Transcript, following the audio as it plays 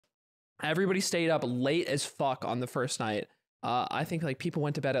Everybody stayed up late as fuck on the first night. I think like people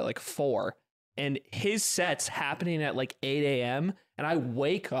went to bed at like 4, and his set's happening at like 8 a.m. and I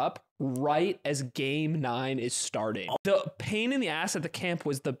wake up right as game 9 is starting. The pain in the ass at the camp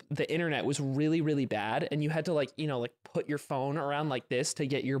was the internet was really, really bad, and you had to like, you know, like put your phone around like this to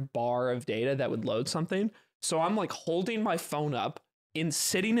get your bar of data that would load something. So I'm like holding my phone up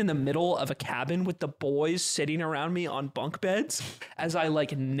sitting in the middle of a cabin with the boys sitting around me on bunk beds as I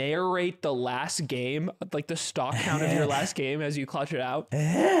like narrate the last game, like the stock count of your last game as you clutch it out.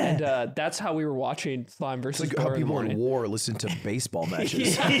 And that's how we were watching Slime versus It's like how people in war listen to baseball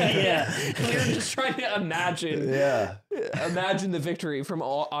matches. yeah. We were just trying to imagine the victory from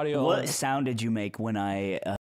all audio. What sound did you make when I